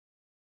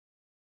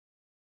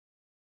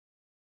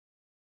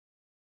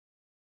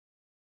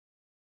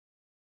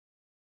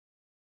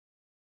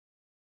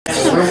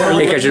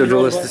Kaijudo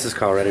Duelist, this is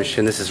Carl Reddish,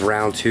 and this is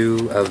round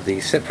 2 of the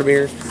set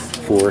premiere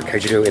for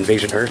Kaijudo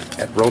Invasion Earth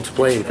at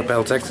Roll2Play in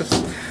Coppell, Texas.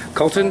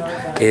 Colton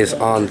is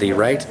on the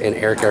right, and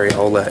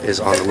Arriola is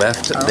on the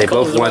left. They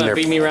both won their.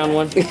 Beat me round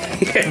 1.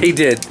 Yeah, he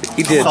did.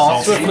 He did.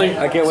 Swiftly.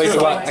 I can't wait to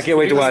watch. I can't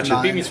wait to watch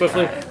it. Beat me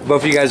swiftly.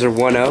 Both of you guys are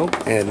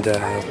 1-0, and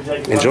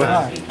enjoy.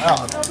 Why do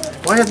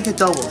you have to get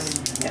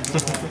doubles?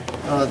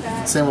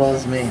 Same roll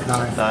as me. 9.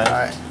 Alright.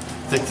 I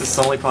think this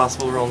is only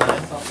possible to roll 9.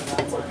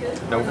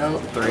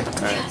 Nope. 3.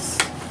 Alright.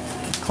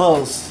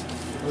 Close.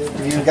 If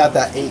you even got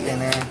that 8 in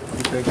there,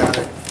 you could have got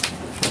it.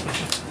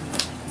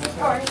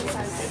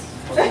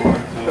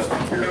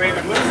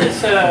 What's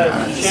this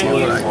See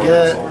what I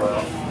get.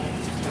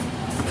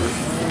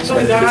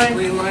 Something died.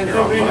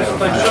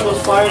 Like shove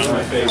those flyers in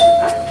my face.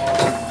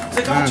 It's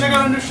like, oh, check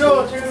out a new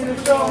show. Check out a new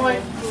show. I'm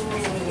like,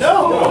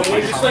 no.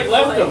 They just like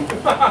left them.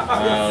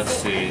 Let's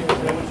see.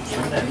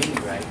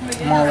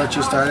 I'm gonna let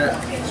you start it.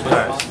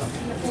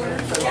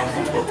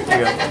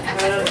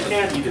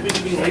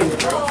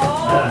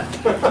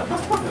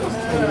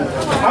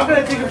 How can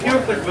I take a few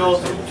of their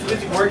bills?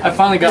 I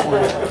finally got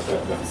one.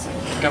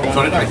 Got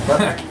one. I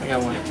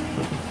got one.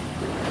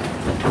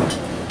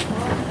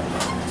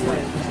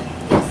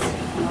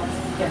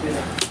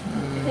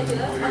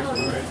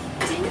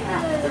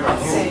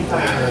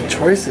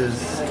 Choices.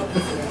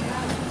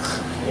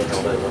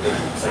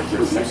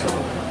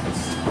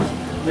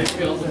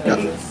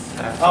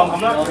 I'm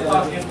not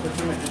talking.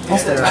 I'll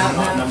stay right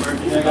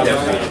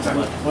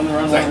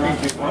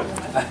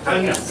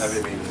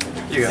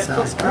You got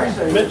sounds great.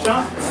 Mitch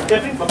John,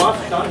 Tiffany, my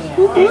boss, John.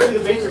 He used to be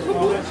the bassist for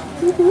Moment.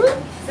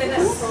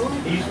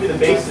 He used to be the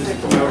bassist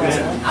for Moment.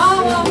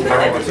 Oh,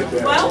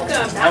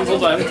 welcome. I'm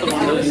told I haven't put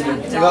one of those.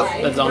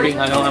 That zombie,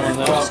 I don't have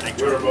one of those.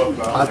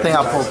 I think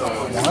I pulled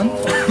 1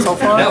 so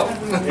far. No.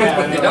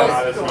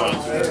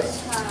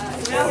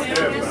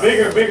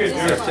 Bigger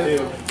jerks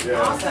too.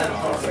 Wow.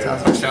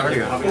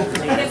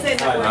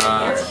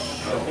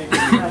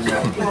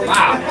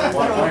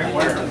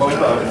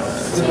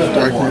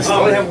 Darkness.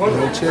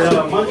 Wheelchair.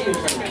 No,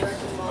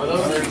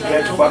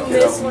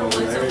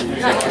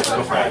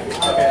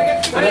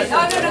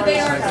 they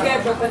aren't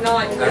scheduled, but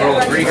not.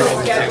 Everybody's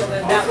scheduled,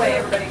 and that way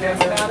everybody knows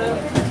about it.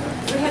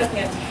 We had a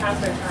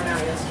fantastic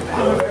turnout yesterday.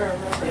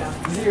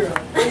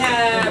 We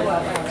had,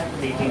 what?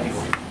 18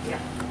 people.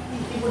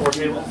 4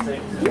 tables,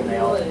 6. They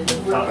all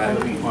top of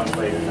the week, 1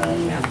 plate. How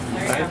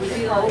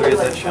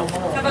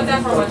about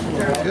that for lunch and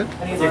turnout? Good.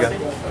 You got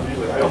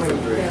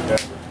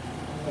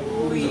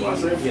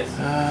Yes.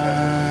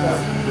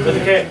 With a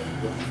K.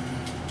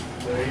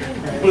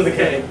 With a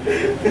K.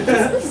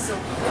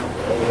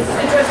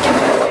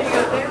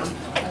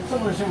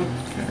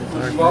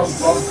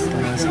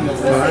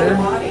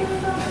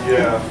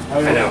 Yeah, I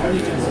know.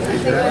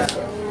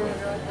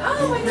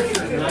 Oh my goodness.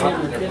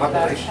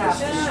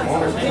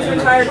 He's a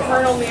retired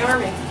colonel in the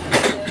army.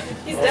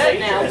 He's dead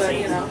now, but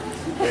you know.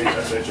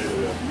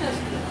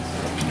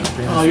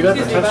 Oh, you got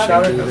the touch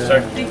shower?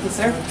 Sorry. Thank you,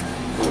 sir.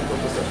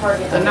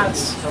 The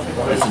nuts.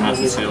 It's not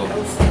sealed.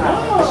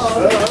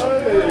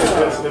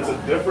 It's a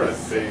different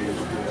thing.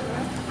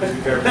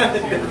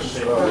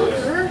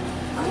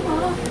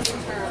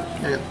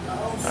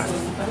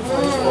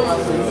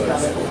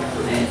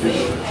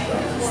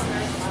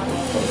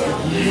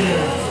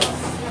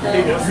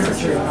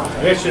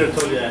 I should have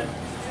told you that.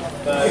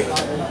 I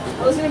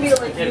was gonna be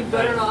like, you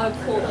better not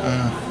have pulled up.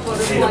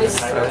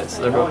 Alright,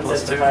 so they're both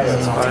 +2.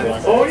 That's fine.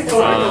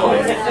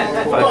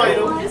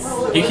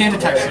 You can't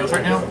detect shields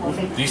right now.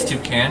 These 2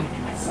 can.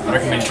 I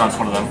recommend you bounce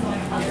one of them.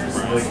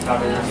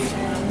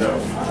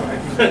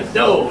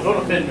 No, don't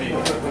offend me.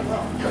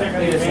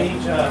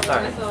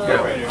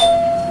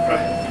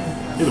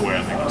 Either way, I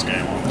think it's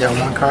game. Yeah,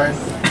 1 card.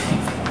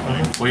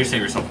 Well, you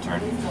save yourself a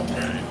turn.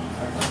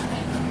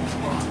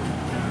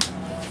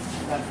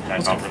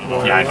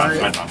 Yeah, I bounce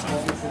it.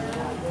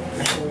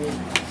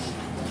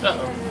 I'm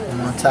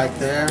gonna attack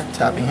there,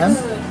 tapping him.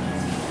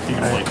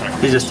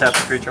 He just tapped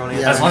the creature when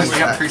he As long as we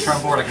have a creature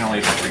on board, I can only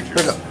attack Here we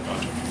creatures. go.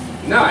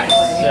 Nice.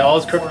 Yeah, all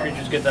his crooked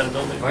creatures get that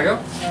ability. There I go.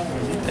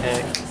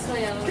 Dang.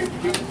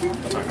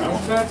 I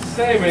was about to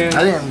say, man.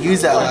 I didn't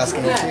use that last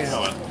game too.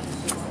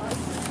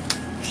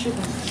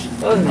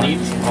 That was neat.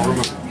 I'll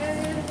remove it.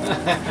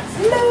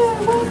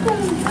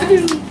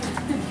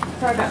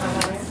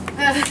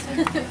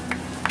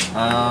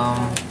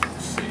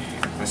 Let's see.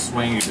 If I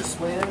swing, you just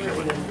kill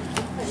it.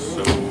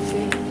 So.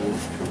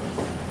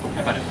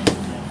 How about it?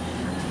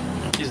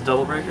 He's a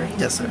double breaker?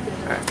 Yes, sir.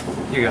 Alright,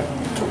 you go.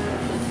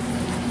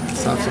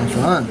 Let's have some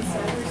fun.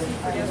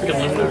 Freaking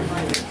Luminar.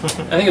 I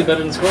think it's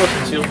better than Squirrel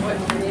Concealed.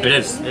 It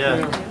is.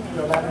 Yeah.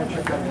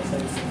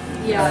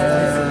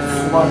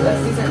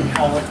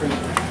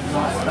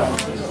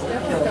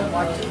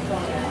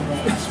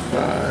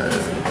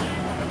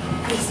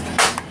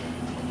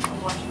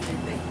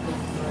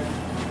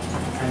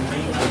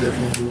 I'll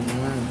definitely do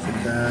 1 for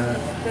that.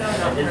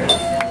 3.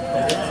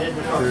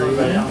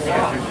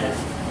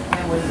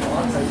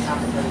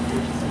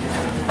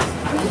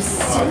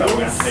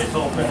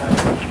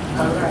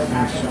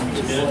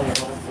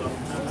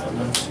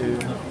 1, 2.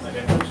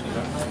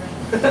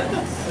 Yeah.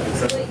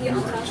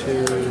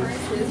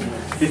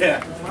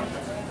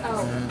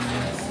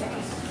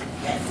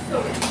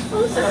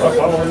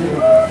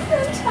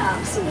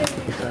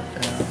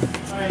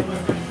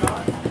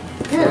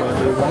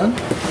 One.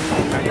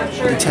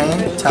 Retain.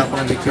 Tap one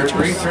of the creatures.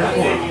 Okay.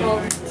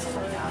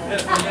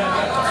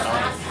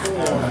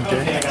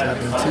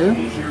 Tapping two.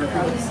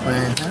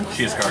 Playing him.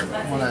 She has card.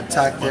 Want to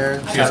attack there.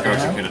 She has Tapping card,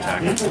 she him. could attack.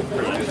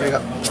 There you go.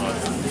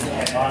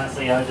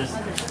 Honestly, I was just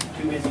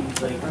too busy.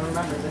 Like, I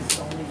remember this is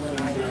only when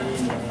I did.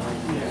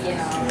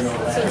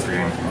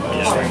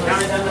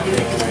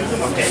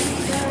 Okay.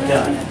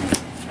 Done.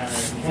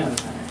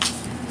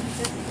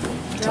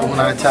 So when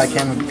I attack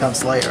him, it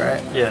becomes late,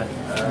 right? Yeah.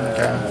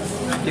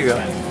 Okay. You go.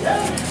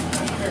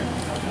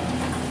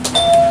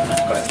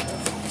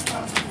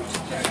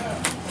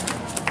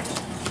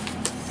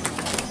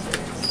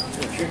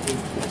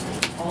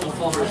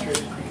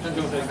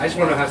 I just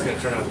want to know how it's going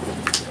to turn out.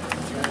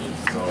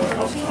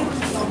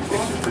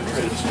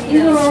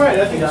 You're doing alright,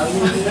 I think.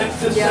 Next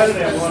this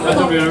Saturday, I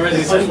thought we were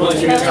already Attack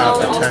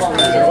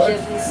there.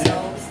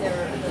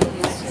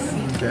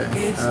 Okay.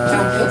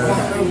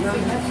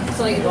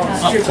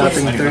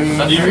 Tapping three.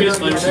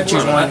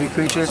 Choose one of your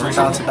creatures and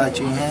bounce it back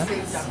to your hand.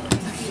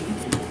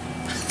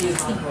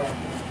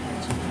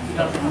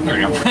 There we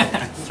go.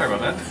 Sorry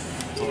about that.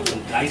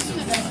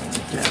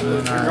 Okay,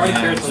 and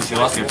then, So she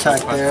lost you.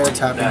 attack there,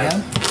 tapping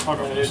him.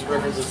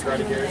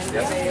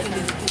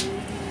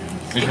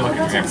 You should look at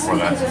your game before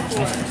that.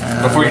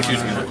 Before you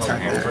choose, you look at your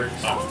game.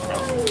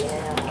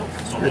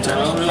 Your turn.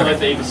 like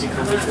the ABC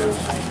commercials.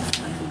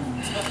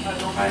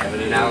 I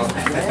haven't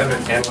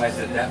analyzed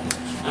it that much.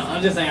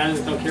 I'm just saying, I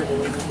just don't care for it.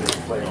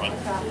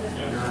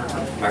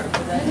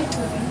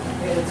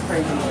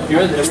 You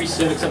read every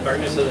sin except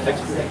darkness of the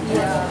text.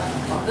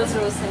 That's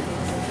what I was thinking.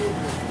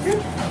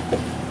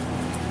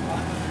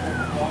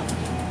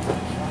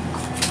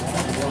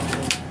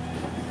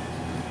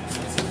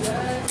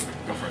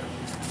 Go for it.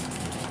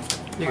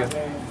 You go.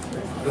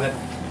 Go ahead.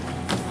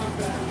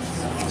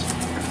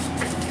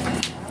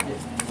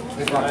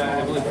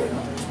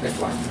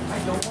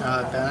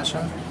 Banish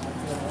him.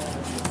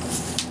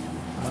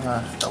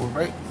 Double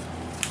break.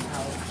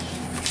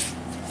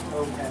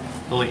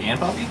 Lily and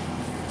Poppy?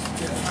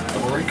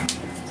 Double break?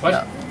 What?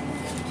 Yeah.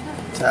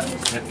 Tap.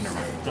 Never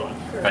mind.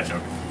 Bad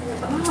joke.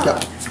 Go.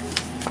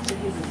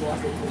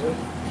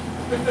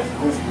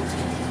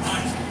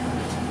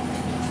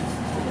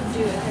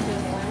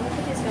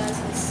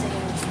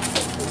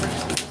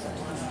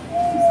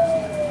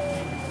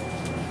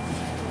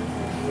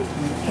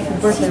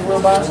 Birthday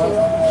robot.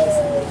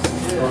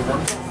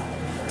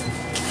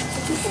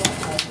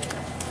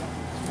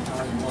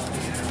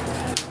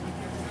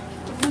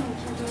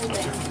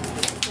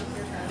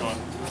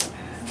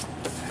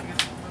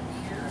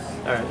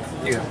 Alright,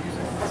 you go.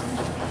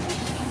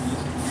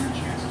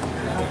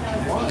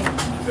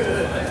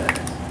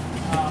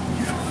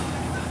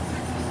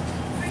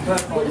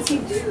 What does he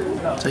do?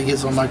 So he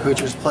gets one of my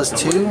creatures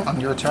 +2 on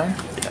your turn.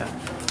 Yeah.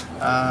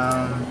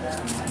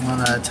 I'm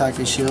gonna attack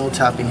his shield,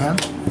 tapping him.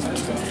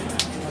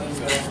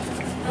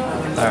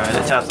 Alright,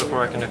 it taps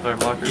before I can declare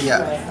blockers?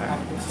 Yeah.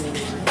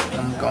 Alright.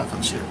 I'm going for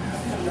the shield.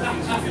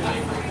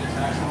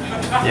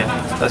 Yeah,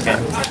 that's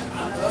game.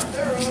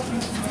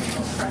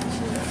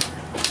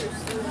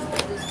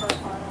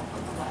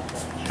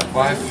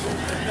 Five.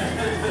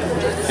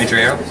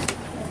 Adriel?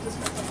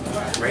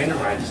 Random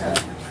right?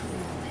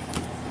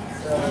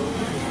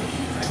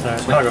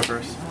 Alright, I'll go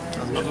first.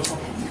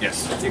 Yes.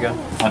 You go.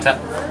 On tap.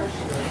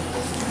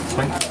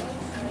 Swing.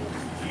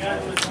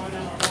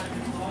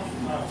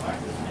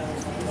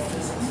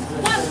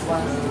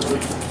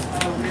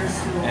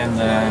 And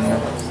then...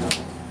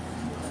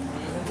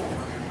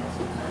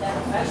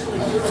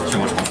 Too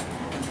much fun.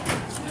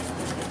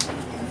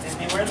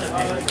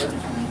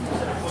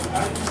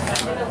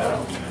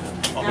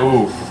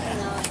 Ooh.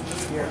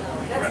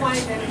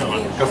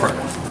 Go for it.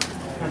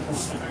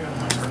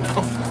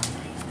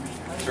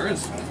 Sure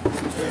is.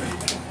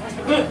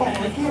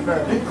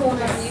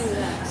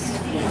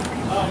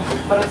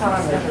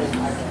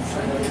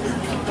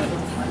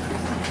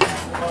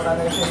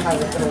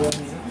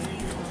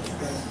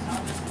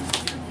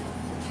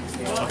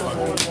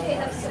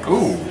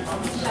 Ooh.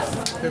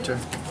 Your turn.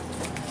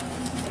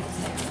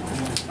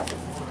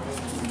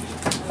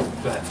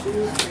 Go ahead.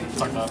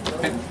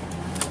 Okay.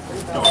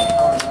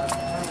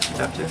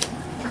 Tap 2.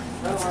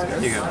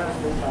 You go.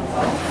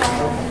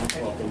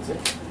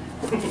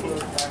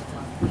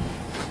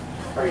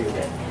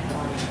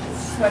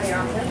 Sweaty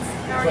armpits.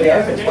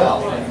 No.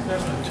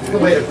 So,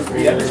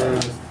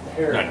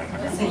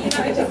 you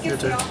know, it just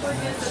gets the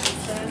awkwardness of the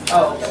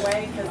stand away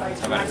because I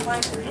took my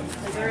flight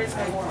because there is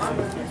no more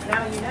awkwardness.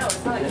 Now you know,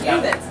 it's not you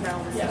that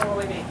smells, it's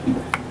totally me.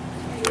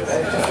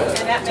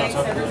 And that makes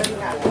everybody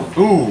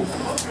happy. Ooh.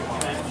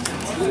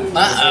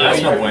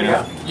 That's no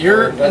bueno.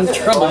 You're in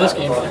trouble this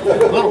game. A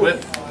little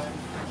bit.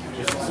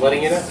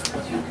 Letting it up.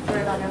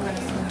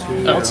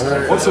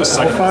 What's the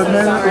second? 5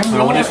 minutes.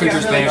 So when this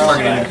creature's name is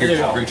targeted,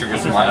 creature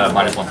gets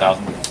minus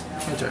 1,000.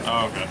 Your turn.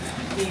 Oh, okay.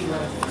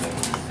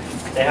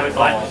 They have a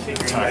black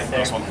figure right there.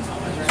 This one.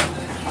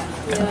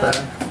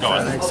 Go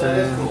on. Makes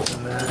sense.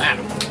 And then,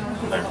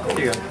 There.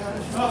 Here you go.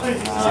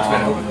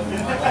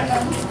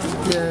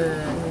 yay.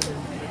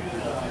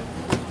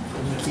 You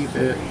can keep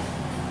it.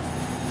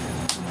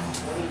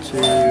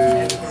 2,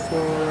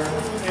 4.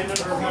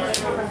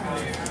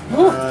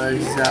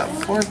 He's at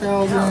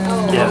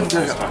 4,000. Yeah.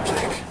 There you go.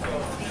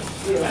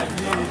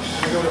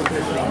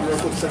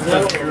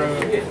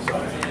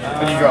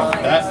 What do you draw?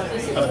 That?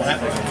 Oh, that?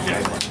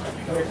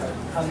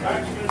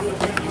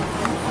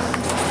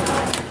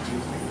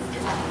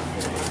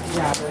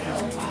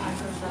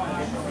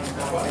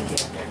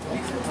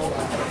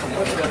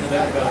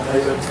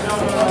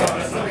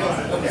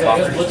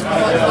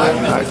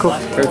 Alright, cool.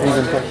 Everything's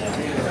in place.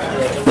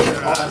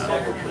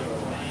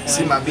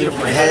 See my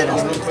beautiful head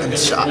in the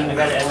shot.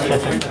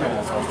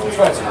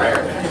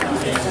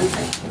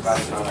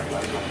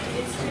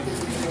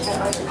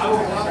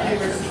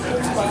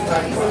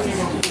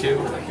 Two.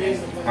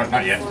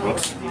 Not yet.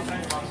 Whoops.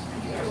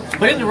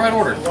 Play it in the right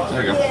order.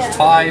 There we go.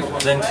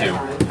 5, then 2.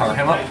 Power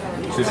him up.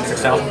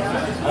 6,000.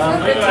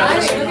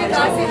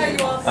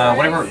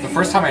 Whatever. The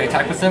first time I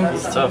attack with him,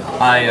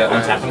 I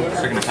untap him,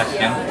 so I can attack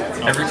again.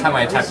 Every time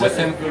I attack with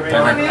him,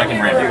 I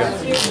can ram him.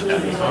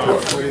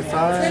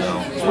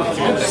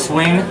 45.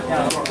 Swing,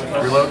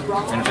 reload,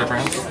 enter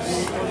rounds.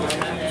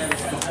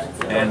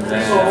 And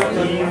then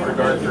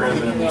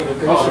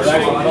swing,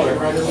 enter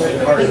rounds.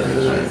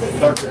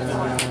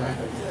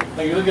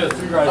 No, because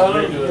everybody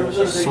wants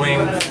us to wait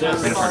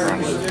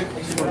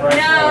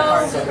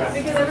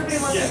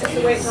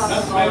till after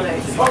the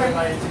holidays.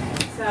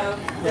 So,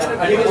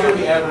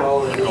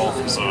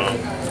 So,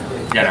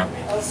 yeah, no.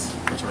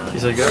 You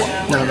said go?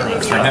 No.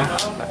 Turn him.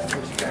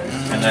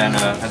 And then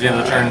at the end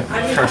of the turn,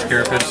 charge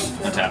Carapace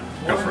and tap.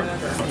 Go for it.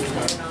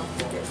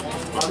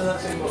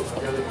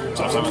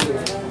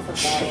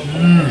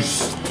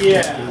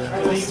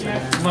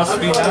 Must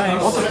be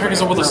nice. What the heck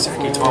is up with the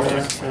sticky top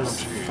deck?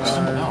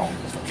 No.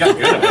 Got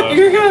good at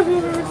you're good.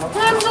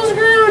 I'm so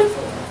screwed.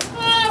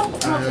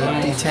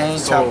 Detain,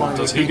 chop one of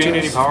Does the he gain any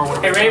creatures. power?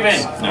 Hey, Raven.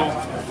 No.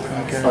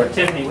 Okay. Or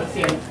Tiffany, what's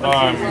the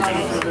I'm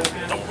gonna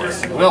double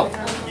burst. Will.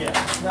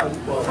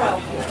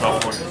 Double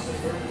burst.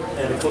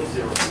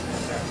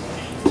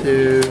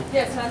 2.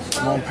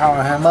 I'm gonna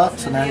power him up,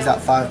 so now he's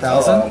at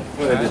 5,000. And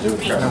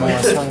I'm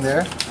gonna swing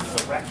there. Is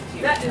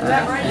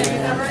that right?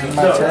 And in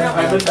my turn, I'm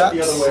gonna tap.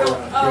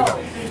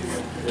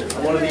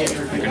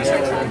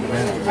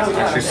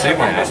 Actually, save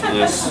my ass for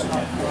this.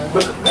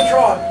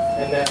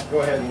 And then go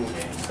ahead and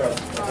start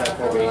attack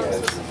for me and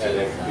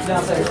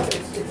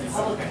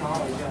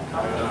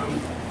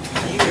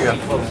He's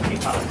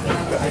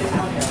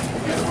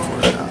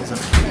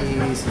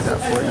at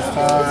 45.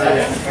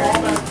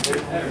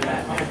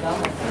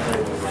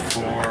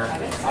 4.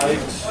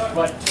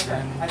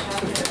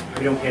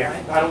 we don't care.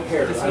 I don't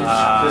care. This is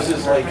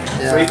like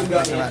Yeah, I'm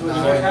at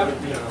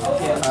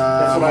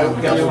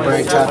 9. Double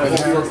break tapping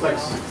him.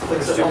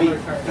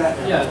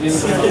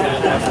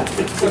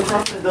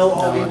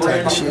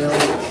 Attack shield.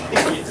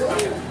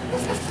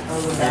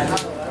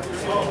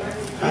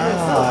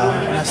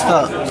 Messed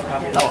up.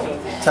 Oh,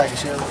 attack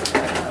shield.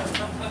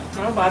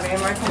 Oh, Bobby,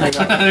 I'm right.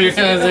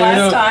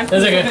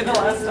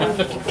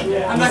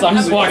 I'm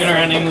just walking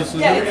around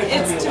aimlessly. Yeah,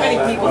 it's too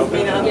many people to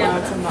be on there.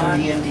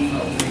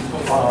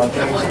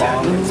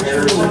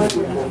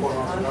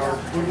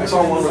 I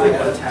saw one where they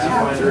had a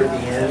Pathfinder at the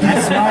end.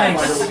 That's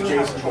nice.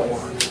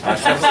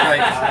 Chef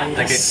Strike.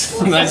 Take it.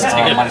 Nice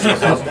ticket.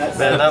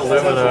 Man, that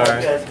Luminar.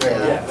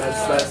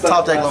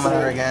 Top deck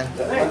Luminar again.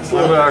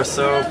 Luminar is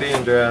so OP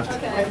in draft.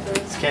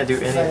 Just can't do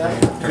anything.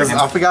 Because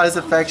I forgot his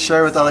effect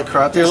share with other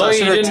corruptors. You're So I lucky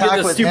you should didn't attack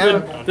get the with him.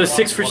 stupid, the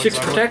 6/6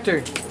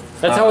 protector.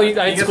 That's how I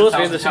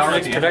exclusively have the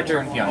 6/6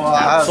 protector. Well,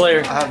 I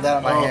Slayer. have that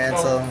in my hand,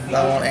 so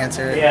that won't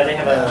answer it. Yeah, they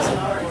have a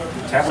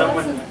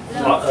someone.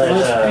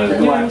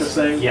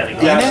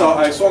 Yeah,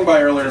 I swung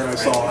by earlier and I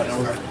saw it.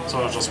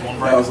 So it's just one I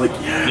break? was like,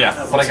 yeah.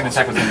 Yeah, but I can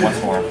attack with him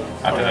once more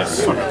after this.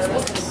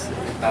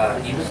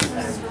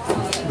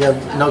 You have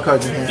no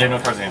cards in hand. Yeah, no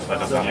cards in hand, so that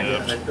does not need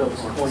it.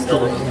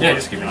 Yeah,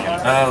 just keep it in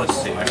hand. Let's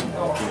see. Do it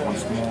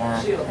once more.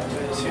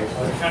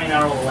 Counting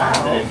out all the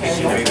last and then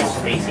facing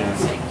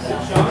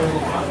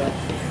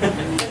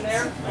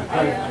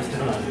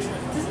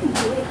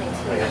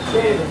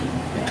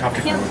Top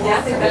deck.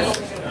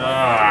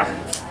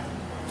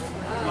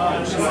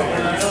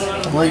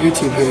 I'll let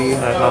YouTube give you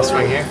I'll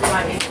swing here.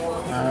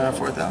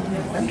 4,000.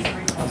 Okay,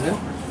 sounds good.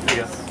 Here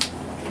you go.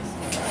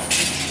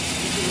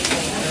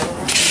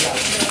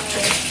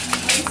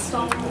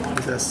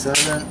 He's at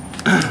 7.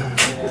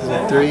 He's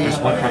at 3.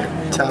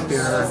 Tap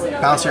your,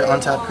 bounce your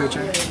untapped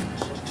creature.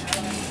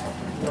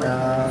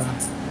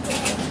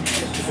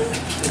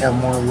 You have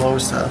more low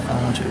stuff. I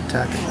don't want you to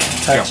attack it.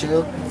 Attack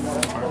shield.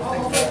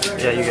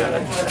 Yeah, you got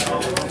it.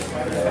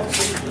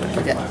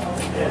 Okay.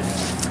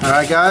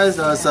 Alright guys,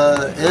 that's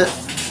it.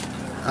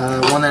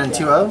 1 and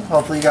 2-0.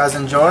 Hopefully you guys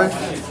enjoy.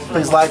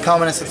 Please like,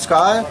 comment, and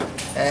subscribe.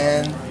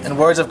 And in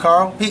words of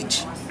Carl,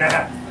 peach.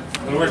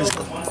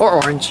 Or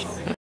orange.